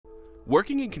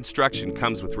Working in construction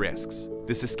comes with risks.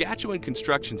 The Saskatchewan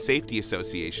Construction Safety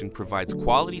Association provides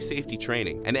quality safety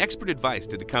training and expert advice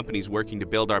to the companies working to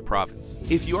build our province.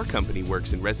 If your company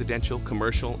works in residential,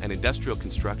 commercial, and industrial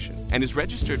construction and is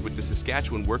registered with the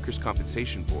Saskatchewan Workers'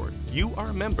 Compensation Board, you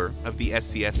are a member of the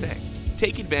SCSA.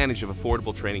 Take advantage of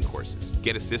affordable training courses,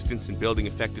 get assistance in building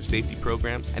effective safety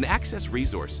programs, and access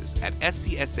resources at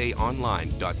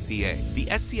scsaonline.ca. The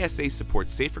SCSA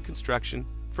supports safer construction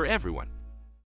for everyone.